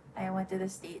then I went to the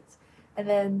States. And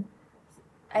then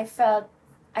I felt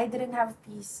I didn't have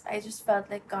peace. I just felt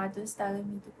like God was telling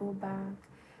me to go back,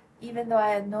 even though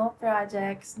I had no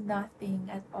projects,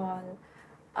 nothing at all.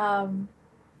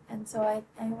 And so I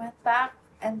went back,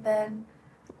 and then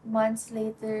months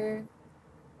later,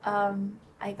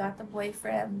 I got a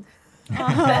boyfriend.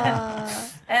 Ah.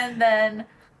 And then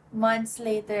months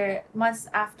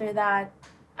after that,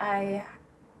 I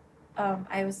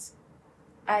I was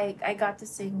I got to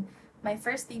sing my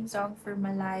first theme song for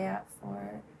Malaya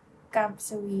for Camp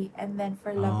Sawi, and then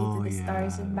For Lovey to Oh, the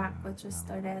Stars and yeah. Back, which was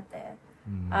Tama. Torete.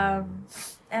 Mm.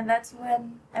 And that's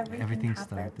when everything Everything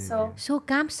happened. started, So, yeah. So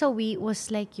Camp Sawi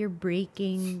was like you're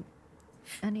breaking,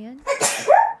 ano yan?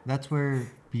 That's where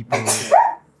people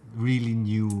really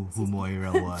knew who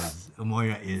Moira was.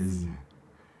 Moira is.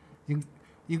 Yung,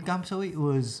 yung Camp Sawi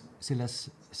was sila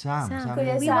Sam. Sam.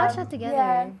 Kuya We yung- watched Sam, that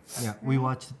together. Yeah, we right?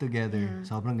 watched it together. Yeah.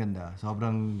 Sobrang ganda.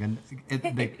 Sobrang ganda.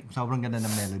 Like, sobrang ganda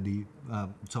ng melody.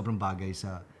 Sobrang bagay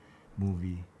sa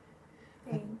movie.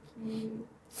 thank you.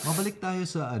 Mabalik tayo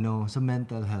sa sa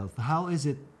mental health. How is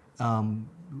it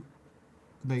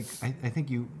like I think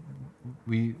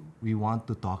we want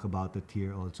to talk about it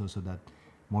here also so that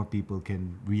more people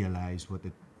can realize what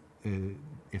it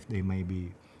if they may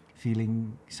be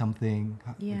feeling something.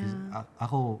 Because Yeah.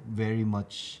 ako very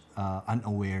much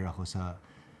unaware ako sa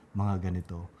mga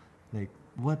ganito. Like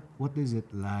what is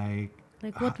it like?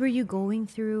 Like what were you going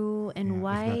through and Yeah,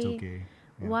 why if that's okay.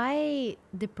 Yeah. why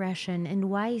depression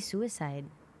and why suicide?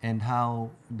 And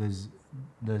how does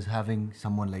having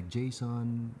someone like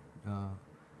Jason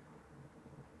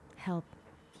Help.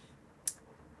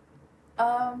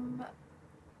 Um,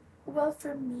 well,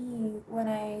 for me, when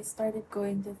I started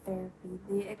going to therapy,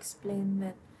 they explained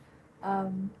that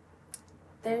um,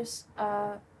 there's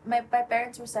my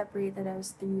parents were separated. I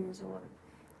was 3 years old,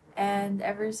 and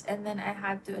and then I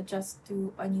had to adjust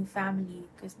to a new family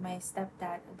because my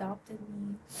stepdad adopted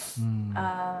me.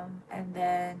 And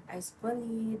then I was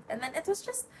bullied, and then it was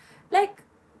just like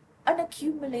an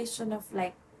accumulation of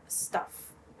like stuff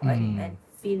and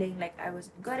feeling like I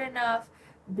wasn't good enough,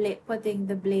 putting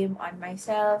the blame on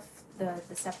myself, the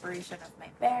separation of my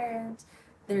parents,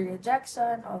 the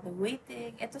rejection, all the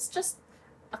waiting. It was just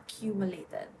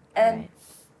accumulated, and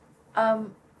Right.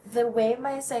 the way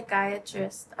my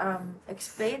psychiatrist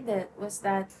explained it was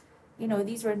that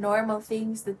these were normal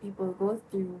things that people go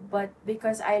through, but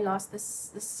because I lost the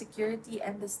security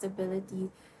and the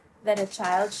stability that a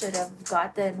child should have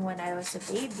gotten when I was a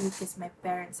baby because my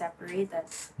parents separated,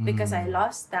 because I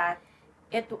lost that,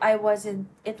 it wasn't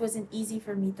easy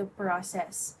for me to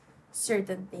process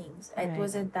certain things. It Right.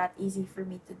 wasn't that easy for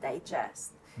me to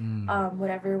digest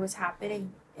whatever was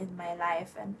happening in my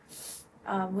life. And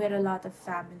we had a lot of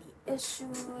family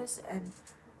issues, and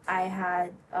I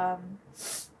had um,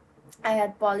 I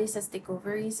had polycystic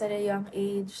ovaries at a young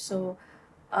age, so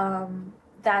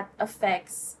that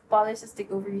affects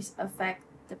polycystic ovaries affect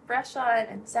depression,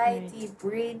 anxiety,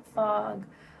 brain fog,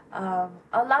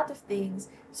 a lot of things.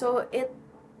 So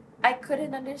I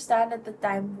couldn't understand at the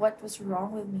time what was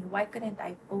wrong with me. Why couldn't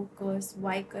I focus?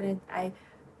 Why couldn't I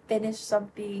finish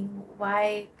something?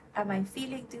 Why am I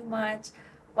feeling too much?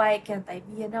 Why can't I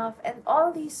be enough? And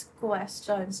all these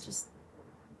questions just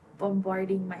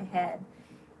bombarding my head.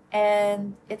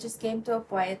 And it just came to a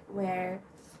point where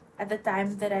at the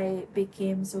time that I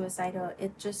became suicidal,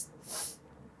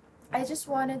 I just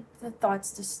wanted the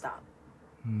thoughts to stop.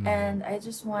 And I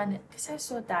just wanted, because I was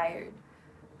so tired.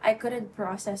 I couldn't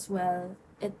process well.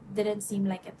 It didn't seem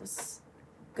like it was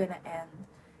gonna end.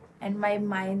 And my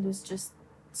mind was just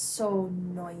so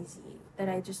noisy that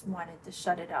I just wanted to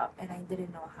shut it up, and I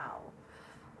didn't know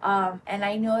how. And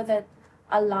I know that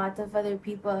a lot of other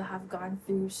people have gone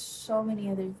through so many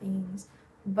other things,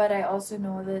 but I also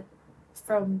know that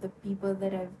from the people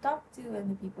that I've talked to and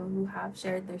the people who have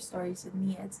shared their stories with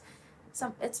me, it's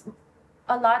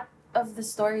a lot of the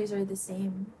stories are the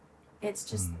same. It's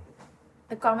just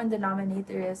the common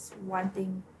denominator is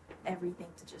wanting everything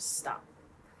to just stop.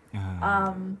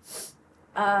 Um,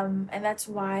 and that's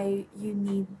why you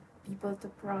need people to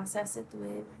process it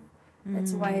with.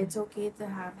 That's why it's okay to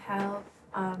have help.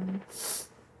 And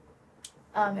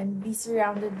be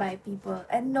surrounded by people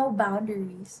and no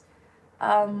boundaries.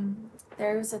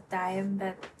 There was a time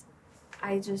that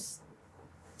I just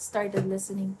started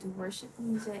listening to worship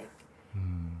music,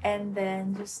 and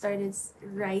then just started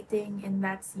writing in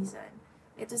that season.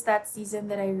 It was that season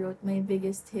that I wrote my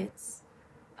biggest hits,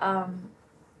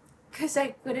 because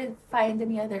I couldn't find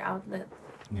any other outlet.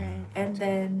 Right. And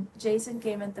then Jason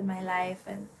came into my life,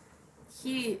 and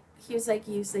he was like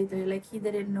years later, like he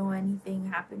didn't know anything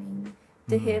happening.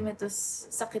 To him, it was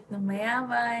sakit ng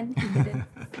mayaman. He didn't,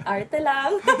 arte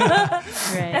lang.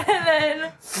 Right. And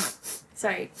then,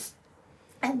 sorry.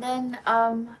 And then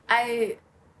I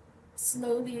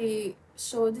slowly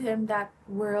showed him that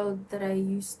world that I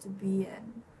used to be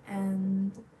in.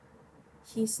 And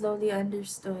he slowly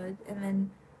understood. And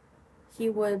then we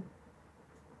would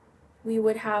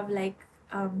have like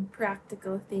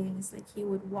practical things. Like he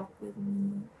would walk with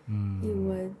me. He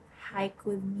would hike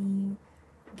with me.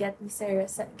 Get me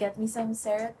some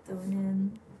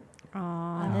serotonin.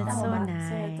 Oh, that's Tama so ba?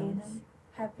 nice. Serotonin.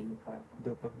 Happy happy hormone.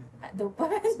 Dopamine.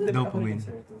 Dopamine. Dopamine.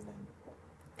 Serotonin.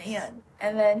 Ayan.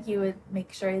 And then he would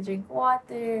make sure I drink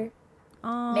water,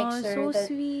 make Oh, sure so that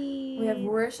sweet. we have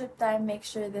worship time, make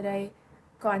sure that I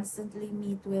constantly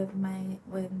meet with my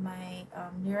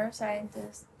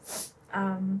neuroscientist.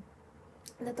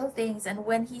 Little things, and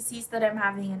when he sees that I'm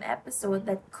having an episode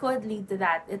that could lead to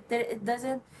that, it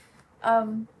doesn't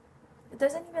even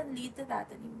lead to that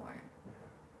anymore.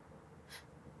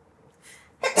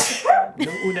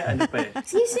 Nung una, ano pa eh.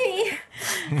 Excuse me.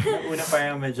 Nung una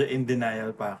parang medyo in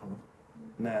denial pa ako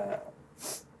na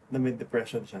may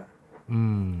depression siya.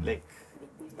 Like,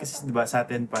 kasi diba sa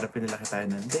atin, para pinalaki tayo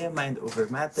na, hindi, mind over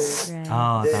matter. Right.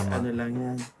 Oh, Hindi, tama. ano lang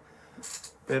yan.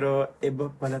 Pero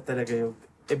iba pala talaga yung,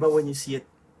 iba when you see it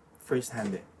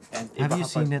firsthand eh. And iba Have you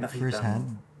kapag seen it nakita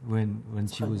firsthand mo. when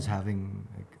she was having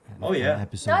like, Oh, yeah. an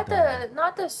episode?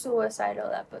 Not a suicidal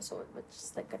episode, but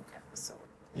just like an episode.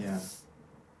 Yeah.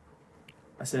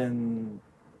 As in,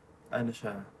 ano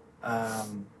siya,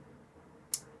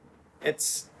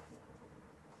 it's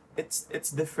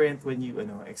different when you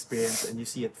experience and you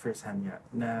see it firsthand nga,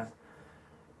 na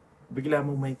bigla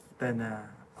mo makikita na,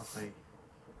 okay,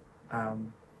 ano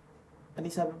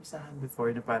yung sabi mo sa akin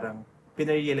before na parang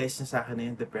pinarealize niya sa akin na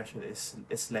yung depression is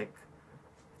like,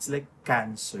 it's like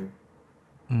cancer.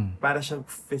 Para siyang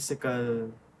physical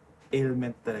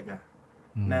ailment talaga.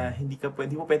 Na hindi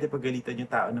mo pwede pagalitan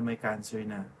yung tao na may cancer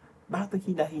na, bakit ang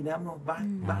hina-hina mo?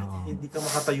 Bakit hindi ka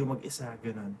makatayo mag-isa?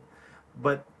 Ganun.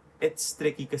 But it's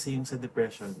tricky kasi yung sa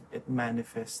depression, it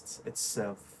manifests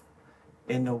itself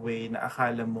in a way na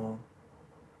akala mo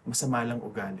masama lang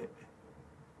ugali.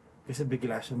 Kasi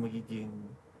bigla siya magiging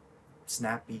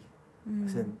snappy.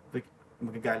 Kasi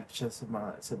magagalit siya sa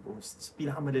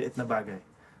pinakamaliit na bagay.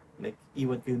 Like,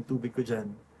 iwan ko yung tubig ko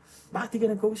dyan. Bakit di ka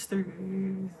nag-coaster?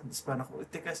 Tapos parang ako,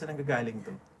 teka, saan nanggagaling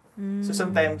to? So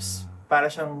sometimes,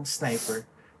 para siyang sniper.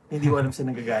 Hindi mo alam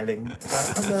saan nanggagaling.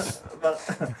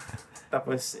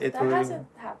 Tapos, it That will... hasn't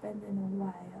happened in a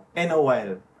while. In a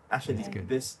while. Actually, That's good.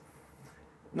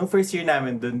 nung first year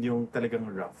namin, dun yung talagang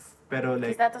rough. Pero Because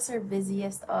like, that was our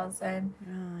busiest also, and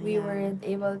we yeah. weren't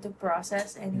able to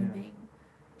process anything.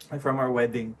 like from our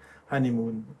wedding,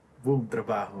 honeymoon, boom,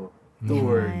 trabaho,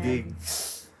 tour, Yeah.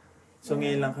 gigs. So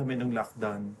ngayon lang kami nung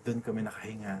lockdown, dun kami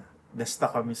nakahinga.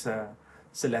 Na-stuck kami sa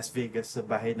Las Vegas, sa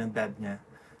bahay ng dad niya.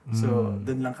 So,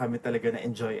 dun lang kami talaga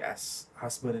na-enjoy as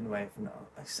husband and wife na,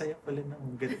 ay, saya pala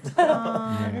ng ganito.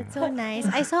 Oh, Yeah. that's so nice.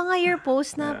 I saw nga your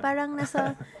post na Yeah. parang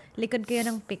nasa likod kayo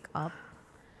ng pick-up.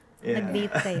 Yeah.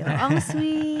 Nag-date kayo. Ang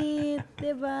sweet.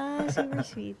 Diba? Super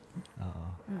sweet.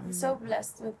 Oo. I'm so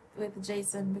blessed with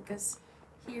Jason because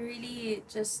he really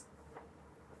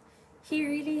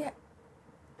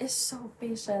is so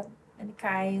patient and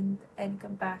kind and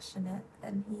compassionate,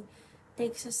 and he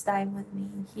takes his time with me.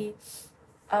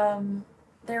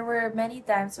 There were many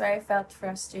times where I felt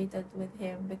frustrated with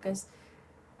him because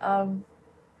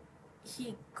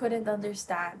he couldn't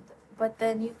understand. But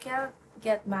then you can't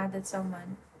get mad at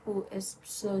someone who is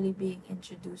slowly being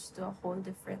introduced to a whole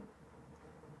different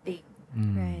thing.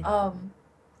 Right.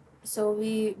 So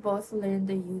we both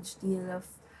learned a huge deal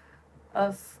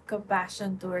of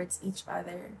compassion towards each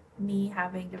other. Me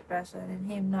having depression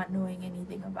and him not knowing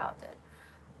anything about it.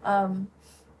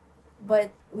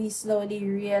 But we slowly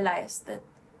realized that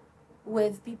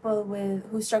with people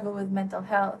who struggle with mental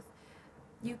health,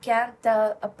 you can't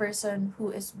tell a person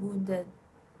who is wounded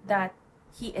that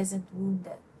he isn't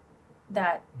wounded,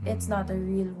 that it's not a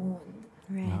real wound.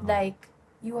 Right. Like,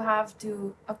 you have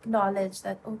to acknowledge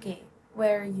that, okay,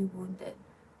 where are you wounded?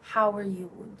 How are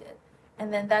you wounded? And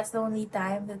then that's the only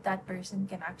time that person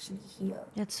can actually heal.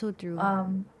 That's so true.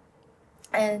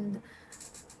 And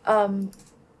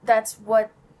that's what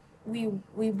we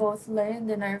both learned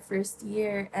in our first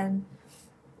year, and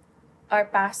our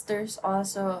pastors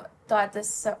also taught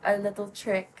us a little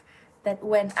trick that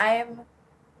when I'm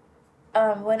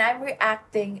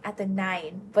reacting at a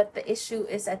 9 but the issue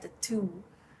is at a 2,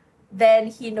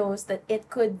 then he knows that it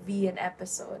could be an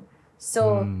episode.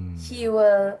 So he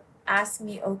will ask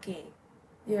me, okay,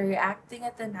 you're reacting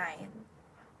at a 9,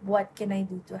 what can I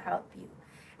do to help you?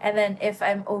 And then if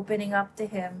I'm opening up to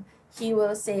him, he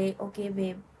will say, okay,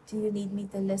 babe, do you need me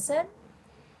to listen?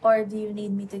 Or do you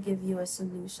need me to give you a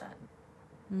solution?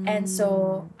 And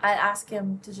so I'll ask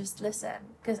him to just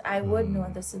listen because I would know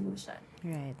the solution.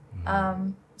 Right.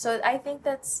 So I think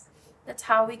that's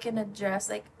how we can address,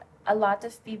 like, a lot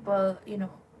of people,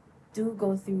 do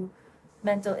go through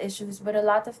mental issues, but a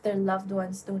lot of their loved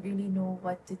ones don't really know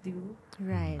what to do.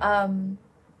 Right.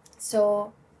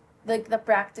 So like the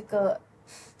practical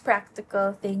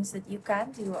things that you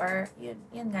can do are yun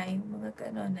nga, yung mga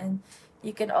ganon. And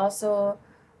you can also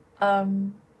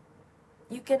um,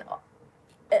 you can,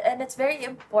 and it's very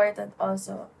important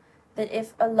also that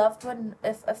if a loved one,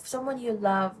 if someone you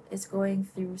love is going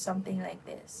through something like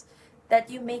this, that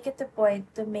you make it a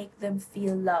point to make them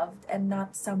feel loved and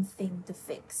not something to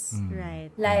fix.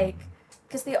 Right. Like,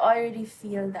 because they already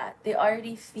feel that. They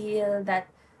already feel that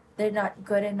they're not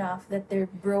good enough, that they're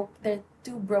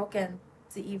too broken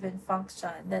to even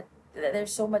function, that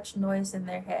there's so much noise in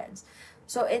their heads.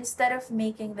 So instead of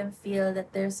making them feel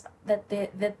that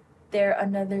they're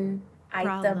another item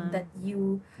Problem. that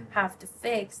you have to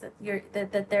fix, that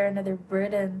they're another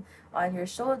burden on your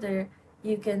shoulder,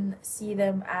 you can see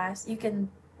them as, you can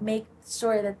make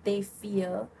sure that they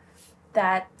feel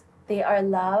that they are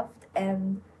loved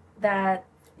and that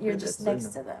you're But just that's,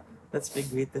 next to them. That's my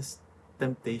greatest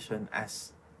temptation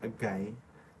as a guy,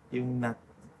 yung not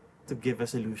to give a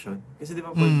solution. Kasi di ba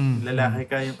pag lalaki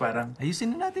ka, yung parang,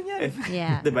 Ayusin na natin yan. if,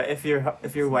 Yeah. di ba, if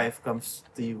your wife comes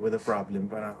to you with a problem,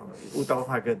 parang, utak ko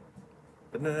kagad,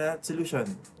 solution.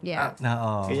 Yeah.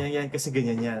 Oo. Ganyan yan, kasi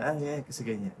ganyan yan. Yan, kasi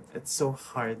ganyan. It's so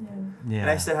hard. Yeah. And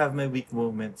I Yeah. still have my weak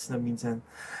moments na minsan,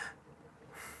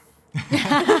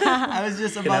 I was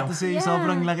just about to say, Yeah.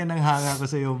 sobrang laki ng hanga ko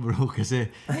sa'yo, bro.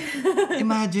 Kasi,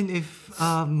 imagine if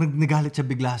nagalit siya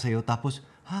bigla sa'yo, tapos,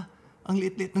 ang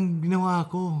liit-liit ng ginawa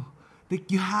ko. Like,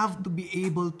 you have to be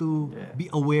able to Yeah. be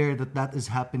aware that that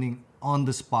is happening on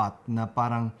the spot, na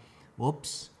parang,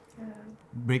 oops,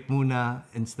 break muna,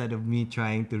 instead of me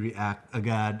trying to react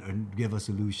agad or give a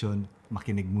solution,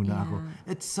 makinig muna ako.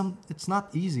 It's not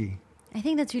easy. I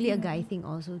think that's really a guy thing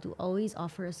also, to always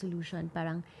offer a solution.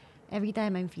 Parang, every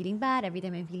time I'm feeling bad, every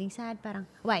time I'm feeling sad, parang,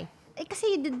 why? Eh,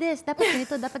 kasi you did this. Dapat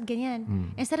ganito, dapat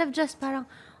ganyan. Instead of just parang,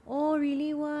 oh,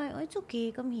 really? Why? Oh, it's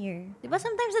okay. Come here. Diba?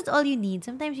 Sometimes that's all you need.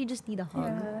 Sometimes you just need a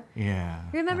hug. Yeah.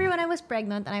 Remember when I was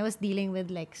pregnant and I was dealing with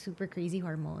like super crazy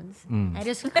hormones? I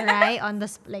just cry on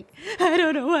the like, I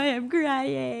don't know why I'm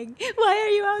crying. Why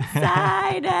are you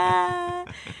outside?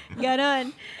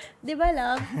 Ganon. Diba,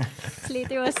 love?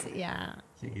 Slater was, yeah.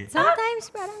 Sige.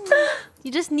 Sometimes parang you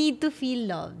just need to feel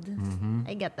loved.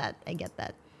 I get that.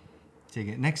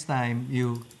 Sige. Next time,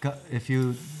 if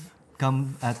you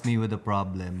come at me with a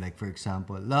problem, like for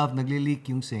example, love, naglileak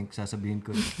yung sink, sasabihin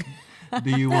ko, do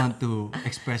you want to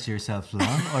express yourself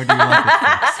lang or do you want to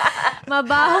fix?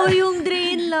 Mabaho yung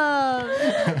drain, love.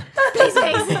 Please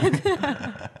fix it.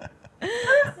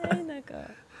 Ay, nako.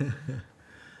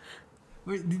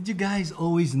 Did you guys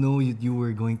always know that you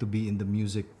were going to be in the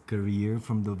music career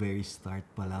from the very start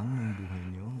pa lang ng buhay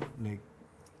nyo? Like,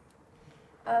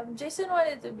 Jason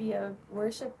wanted to be a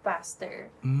worship pastor.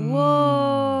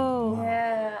 Whoa.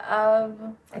 Yeah.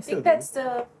 I still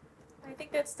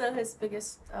think that's still his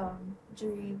biggest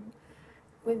dream.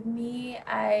 With me,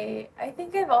 I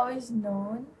think I've always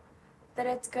known that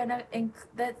it's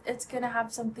gonna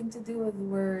have something to do with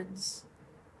words.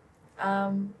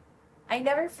 I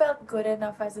never felt good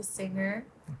enough as a singer.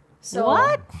 So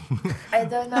What? I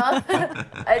don't know.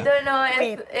 I don't know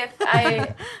Wait. if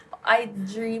I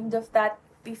dreamed of that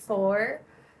before,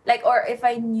 like, or if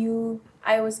I knew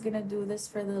I was gonna do this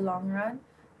for the long run.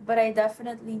 But I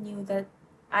definitely knew that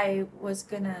I was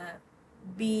gonna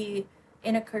be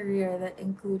in a career that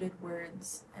included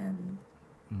words. And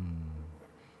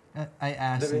I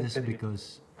asked Dali, this dali.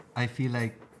 because I feel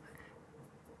like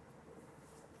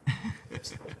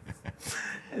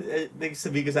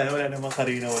sabihin ko sana wala namang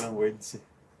karina, walang words.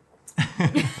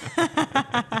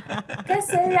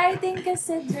 kasi writing,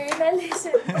 kasi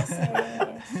journalism, kasi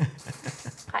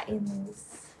kainis.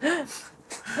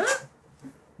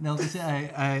 no, kasi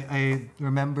I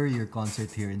remember your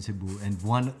concert here in Cebu, and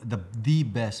the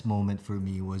best moment for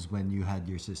me was when you had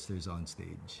your sisters on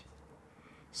stage.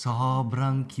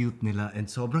 Sobrang cute nila and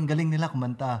sobrang galing nila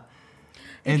kumanta.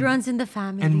 It runs in the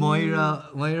family. And Moira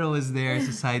was there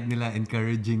sa side nila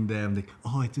encouraging them like,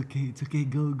 oh, it's okay,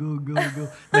 go. Nakikita mo,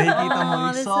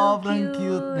 like, that's so sobrang cute.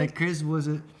 cute. Like Chris you were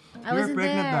wasn't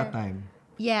pregnant there. that time.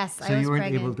 Yes, So I was you weren't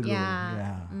pregnant. able to go.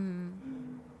 Yeah.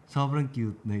 Sobrang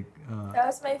cute. Like,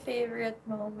 That was my favorite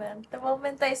moment. The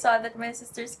moment I saw that my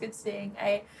sisters could sing,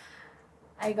 I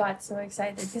got so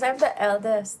excited because I'm the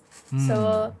eldest.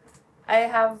 So I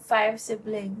have 5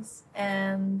 siblings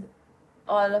and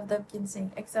all of them can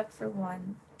sing except for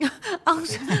one. Ang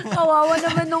kawawa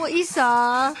naman nung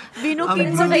isa.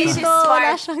 Binuking Ang mo brutal. dito.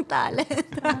 Wala siyang talent.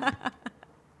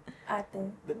 Ate,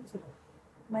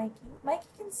 Mikey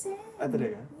can sing.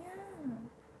 Talaga? Yeah.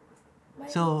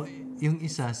 Mikey so, can- yung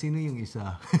isa, sino yung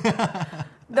isa?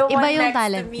 the Iba one yung next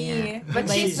talent to me. niya. But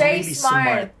Iba she's yung- very really smart.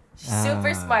 smart. She's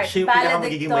super smart. Siya yung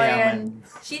pinakamagiging Valedictorian.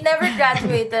 mayaman. She never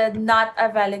graduated not a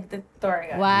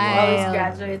valedictorian. Wild. She always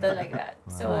graduated like that.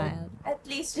 So Wild. At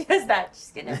least she has that.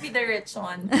 She's gonna be the rich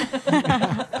one.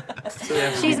 So we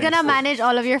have She's to be gonna nice. manage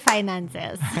all of your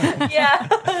finances. Yeah.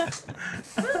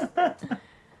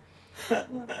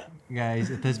 Guys,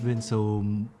 it has been so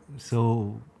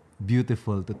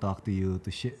beautiful to talk to you,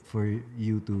 for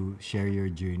you to share your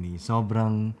journey.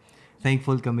 Sobrang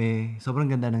thankful kami. Sobrang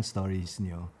ganda ng stories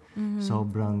niyo.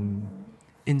 Sobrang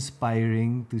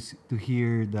inspiring to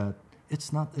hear that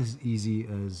it's not as easy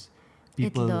as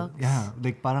people. looks. Yeah,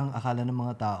 like parang akala ng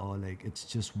mga tao like it's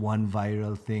just one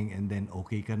viral thing and then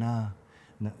okay ka na.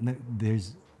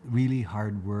 There's really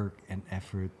hard work and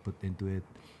effort put into it,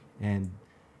 and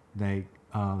like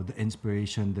the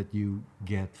inspiration that you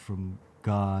get from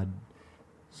God,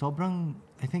 sobrang,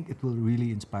 I think it will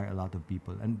really inspire a lot of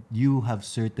people. And you have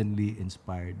certainly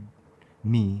inspired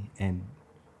me and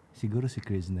siguro si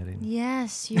Chris na rin.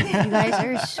 Yes, you guys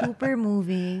are super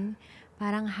moving.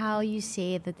 Parang how you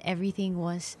say that everything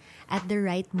was at the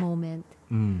right moment.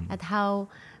 At how,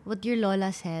 what your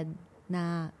lola said,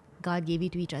 na God gave you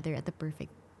to each other at the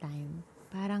perfect time.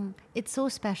 Parang, it's so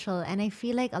special. And I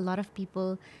feel like a lot of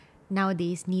people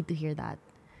nowadays need to hear that.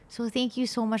 So thank you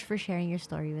so much for sharing your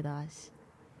story with us.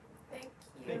 Thank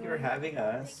you. Thank you for having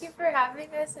us. Thank you for having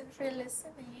us and for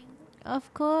listening.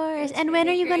 Of course. It's And when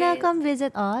are really you gonna great. come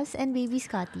visit us and baby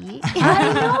Scotty?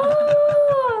 I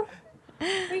know!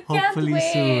 We can't Hopefully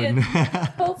wait. soon.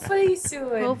 Hopefully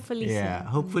soon. Hopefully Yeah, soon.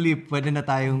 hopefully pwede na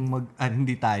tayong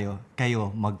hindi tayo,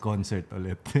 kayo mag-concert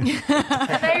ulit. And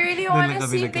I really Doon want lang to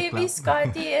kami see nagka-clap. baby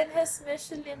Scotty in his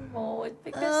Michelin mode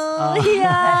because Oh,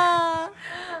 yeah.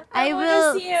 I wanna will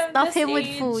see him stuff this him with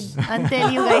age. food until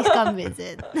you guys come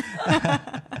visit.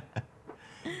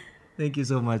 Thank you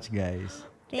so much, guys.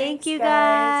 Thank Thanks, you guys.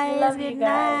 guys. We love you Good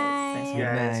guys. night. Thanks, Good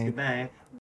guys. night. Good night.